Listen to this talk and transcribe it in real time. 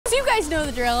guys know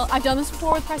the drill. I've done this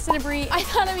before with Preston and Bree. I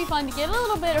thought it'd be fun to get a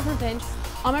little bit of revenge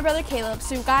on my brother Caleb.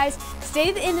 So guys, stay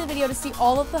to the end of the video to see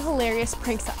all of the hilarious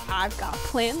pranks that I've got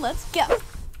planned. Let's go.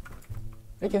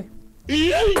 Okay.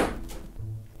 Keeley?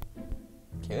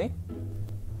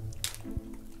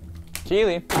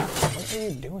 Keeley, what are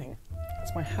you doing?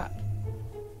 It's my hat.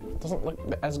 It doesn't look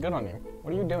as good on you.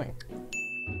 What are you doing?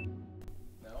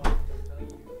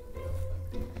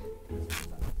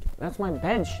 That's my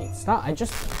bed sheet. Stop.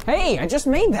 Hey, I just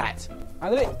made that.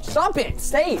 Stop it.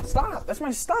 Stop. That's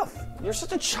my stuff. You're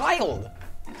such a child.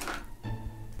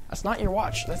 That's not your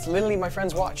watch. That's literally my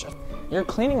friend's watch. You're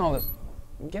cleaning all this.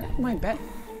 Get out of my bed.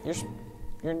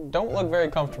 You don't look very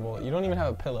comfortable. You don't even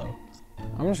have a pillow.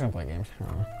 I'm just gonna play games.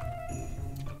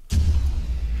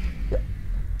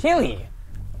 Keeley!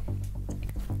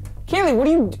 Keeley, what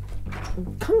are you...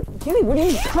 Keeley, what are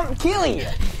you... Keeley!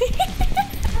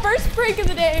 First prank of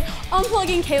the day,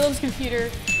 unplugging Caleb's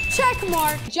computer. Check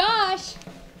mark. Josh!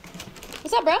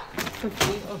 What's up, bro?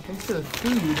 Oh, thanks for the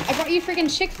food. I brought you freaking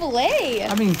Chick-fil-A.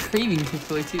 I've been craving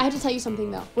Chick-fil-A too. I have to tell you something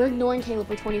though. We're ignoring Caleb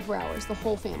for 24 hours, the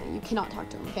whole family. You cannot talk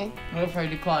to him, okay? What if I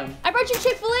decline? I brought you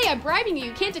Chick-fil-A. I'm bribing you.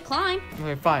 You can't decline.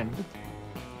 Okay, fine.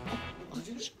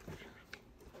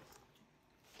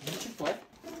 Chick-fil-A?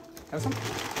 Have some?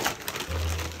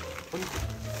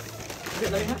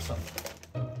 Let me have some.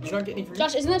 Did you not get any for me?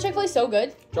 Josh, isn't that Chick-fil-A so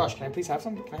good? Josh, can I please have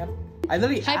some? Can I have? I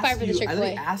literally High five for the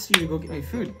Chick-fil-A. asked you to go get me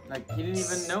food. Like, you didn't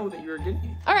even know that you were getting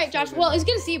it. All right, Josh. Well, it's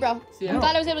good to see you, bro. See, I'm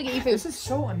glad I was able to get you food. This is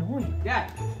so annoying.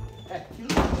 Dad, you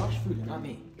let Josh food, not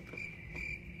me.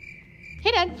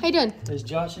 Hey, Dad. How you doing? Is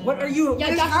Josh in? What are you? Yeah,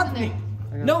 what is Josh is in happening?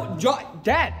 No,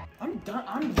 Dad. I'm done.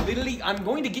 I'm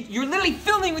going to get. You're literally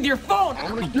filming with your phone.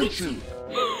 I'm gonna get you.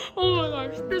 Oh my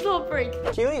gosh, this whole prank.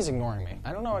 Keeley is ignoring me.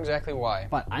 I don't know exactly why,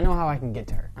 but I know how I can get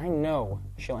to her. I know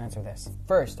she'll answer this.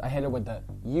 First, I hit her with the,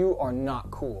 "You are not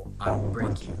cool. I will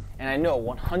break you." And I know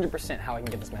 100% how I can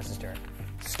get this message to her.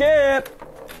 Skip!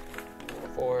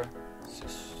 For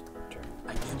sister.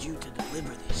 I need you to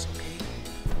deliver this, okay?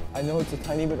 I know it's a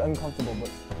tiny bit uncomfortable, but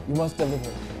you must deliver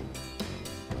it.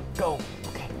 Go.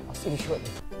 Okay, I'll see you shortly.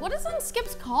 What is on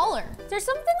Skip's collar? There's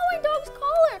something on my dog's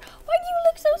collar. Why do you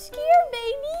look so scared,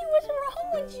 baby? What's wrong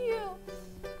with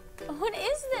you? What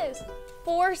is this?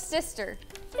 For sister.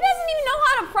 He doesn't even know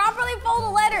how to properly fold a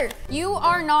letter. You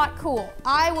are not cool.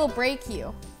 I will break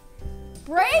you.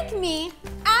 Break me?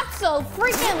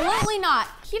 Absolutely not.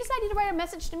 He decided to write a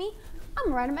message to me. I'm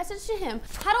gonna write a message to him.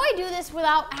 How do I do this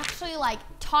without actually like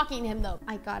talking to him though?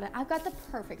 I got it. I've got the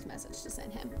perfect message to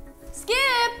send him. Skip!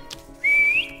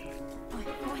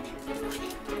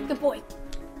 Good boy.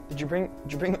 Did you bring,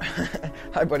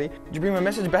 hi buddy, did you bring my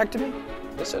message back to me?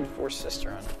 This said for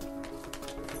sister on it.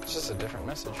 It's just a different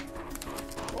message.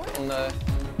 What in the,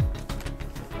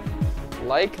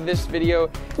 like this video,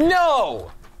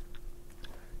 no!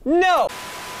 No!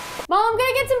 Mom, I'm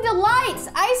gonna get some Delights,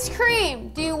 ice cream.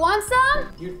 Do you want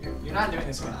some? You're not doing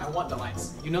this one. I want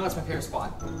Delights. You know that's my favorite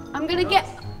spot. I'm gonna get,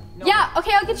 yeah,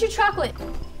 okay, I'll get you chocolate.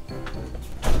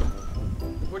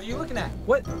 What are you looking at?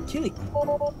 What, Keeley?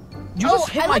 You Oh, just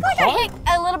hit I my look like car? I hit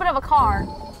a little bit of a car.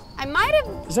 I might have,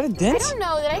 Is that a dent? I don't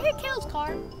know, did I hit Caleb's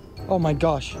car? Oh my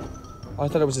gosh. Oh, I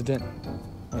thought it was a dent.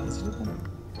 Wait, is it a dent?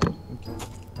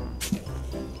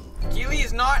 Keeley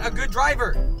is not a good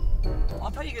driver.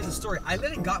 I'll tell you guys a story. I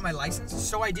literally got my license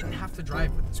so I didn't have to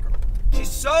drive with this girl. She's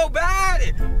so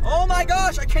bad. Oh my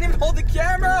gosh, I can't even hold the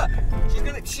camera.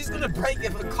 She's gonna break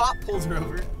if a cop pulls her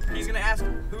over. He's gonna ask,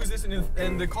 who's this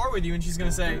in the car with you? And she's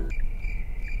gonna say,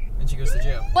 and she goes to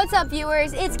jail. What's up,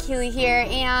 viewers? It's Keeley here,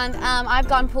 and I've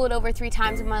gotten pulled over 3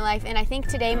 times in my life, and I think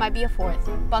today might be a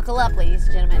 4th. Buckle up, ladies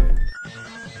and gentlemen.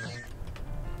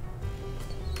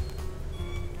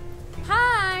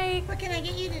 Hi. What can I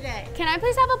get you today? Can I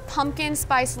please have a pumpkin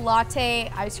spice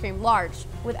latte ice cream, large,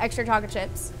 with extra chocolate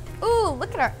chips? Ooh,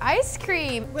 look at our ice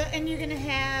cream. Well, and you're gonna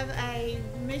have a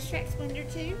Moose Track Splendor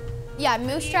too? Yeah,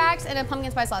 moose tracks and a pumpkin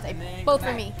spice latte, both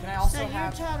for me. Can I also So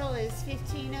have? your total is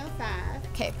 $15.05.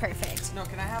 Okay, perfect. No,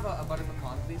 can I have a butter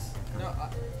pecan, please? No.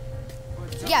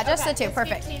 Yeah, just the 2, That's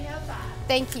perfect. $15.05.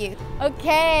 Thank you.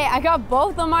 Okay, I got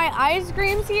both of my ice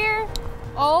creams here.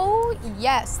 Oh,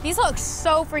 yes. These look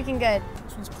so freaking good.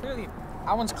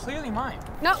 That one's clearly mine.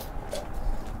 No.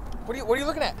 What are you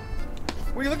looking at?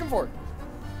 What are you looking for?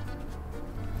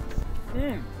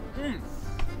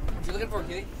 What you looking for,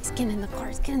 Keeley? Get in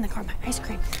the car, my ice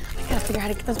cream. I gotta figure out how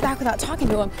to get those back without talking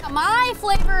to him. My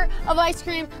flavor of ice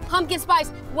cream, pumpkin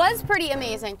spice, was pretty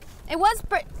amazing. It was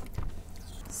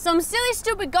some silly,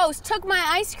 stupid ghost took my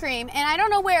ice cream, and I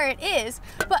don't know where it is,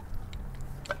 but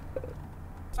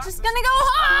Just gonna go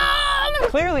home!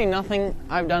 Clearly nothing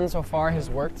I've done so far has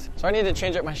worked, so I need to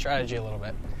change up my strategy a little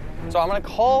bit. So I'm gonna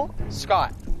call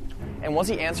Scott, and once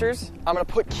he answers, I'm gonna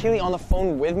put Keeley on the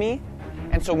phone with me,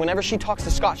 and so whenever she talks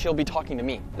to Scott, she'll be talking to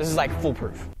me. This is like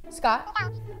foolproof. Scott?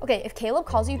 Okay, if Caleb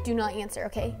calls you, do not answer,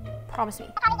 okay? Promise me.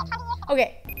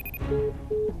 Okay.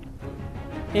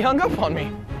 He hung up on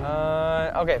me.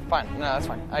 Okay, fine. No, that's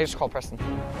fine. I just called Preston.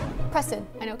 Preston,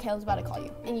 I know Caleb's about to call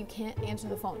you, and you can't answer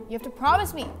the phone. You have to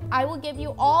promise me. I will give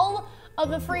you all of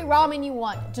the free ramen you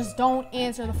want. Just don't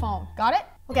answer the phone. Got it?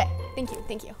 Okay, thank you,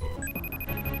 thank you.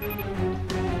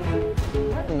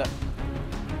 No.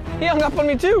 He hung up on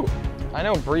me too. I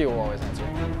know Bree will always answer.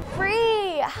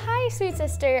 Bree, hi, sweet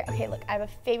sister. Okay, look, I have a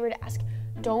favor to ask.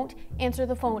 Don't answer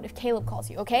the phone if Caleb calls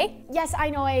you, okay? Yes, I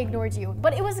know I ignored you,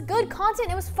 but it was good content.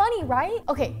 It was funny, right?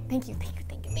 Okay, thank you, thank you,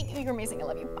 thank you, thank you. You're amazing. I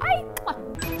love you. Bye.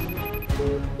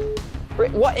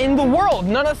 What in the world?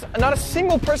 Not a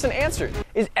single person answered.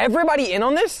 Is everybody in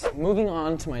on this? Moving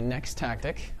on to my next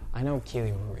tactic. I know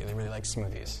Keeley really, really likes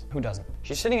smoothies. Who doesn't?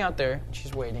 She's sitting out there,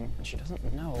 she's waiting, and she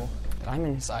doesn't know that I'm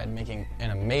inside making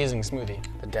an amazing smoothie.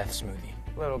 The death smoothie.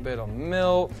 Little bit of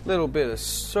milk, little bit of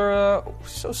syrup. Oh,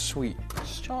 so sweet.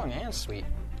 Strong and sweet.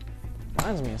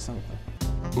 Reminds me of something.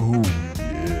 Ooh,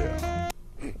 yeah.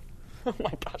 Oh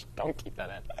my gosh, don't keep that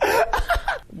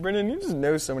in. Brennan, you just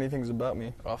know so many things about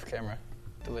me. Off camera.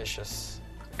 Delicious.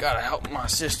 Gotta help my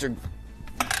sister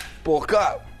bulk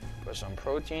up. Put some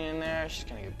protein in there. She's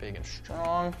gonna get big and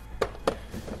strong.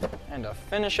 And to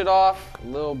finish it off, a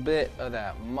little bit of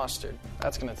that mustard.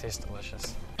 That's gonna taste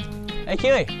delicious. Hey,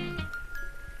 Keeley.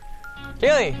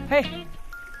 Keeley, hey.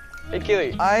 Hey,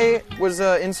 Keeley. I was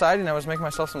inside and I was making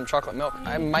myself some chocolate milk.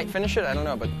 I might finish it, I don't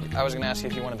know, but I was gonna ask you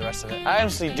if you wanted the rest of it. I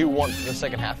honestly do want the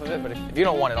second half of it, but if you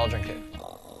don't want it, I'll drink it.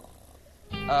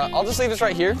 I'll just leave this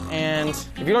right here, and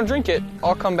if you don't drink it,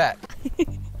 I'll come back.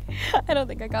 I don't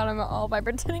think I got him at all by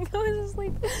pretending I was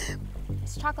asleep.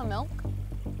 It's chocolate milk.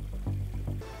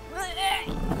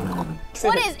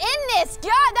 What is in this?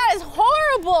 God, that is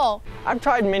horrible! I've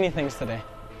tried many things today,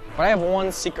 but I have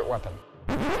one secret weapon.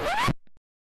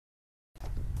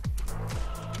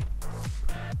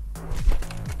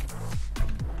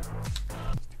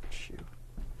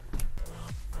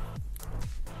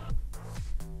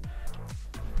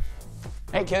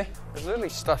 Hey, Keeley. There's literally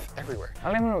stuff everywhere. I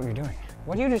don't even know what you're doing.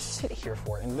 What do you just sit here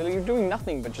for? And literally you're doing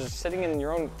nothing but just sitting in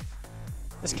your own...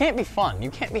 This can't be fun.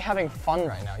 You can't be having fun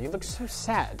right now. You look so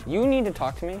sad. You need to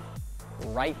talk to me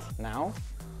right now,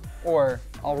 or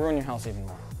I'll ruin your house even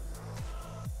more.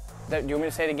 Do you want me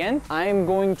to say it again? I'm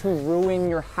going to ruin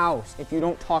your house if you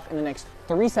don't talk in the next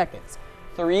 3 seconds.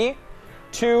 3,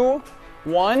 2,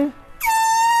 1...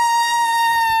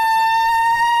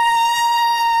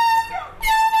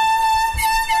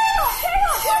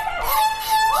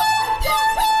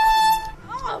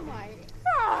 Oh my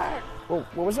God.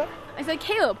 What was that? I said,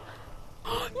 Caleb,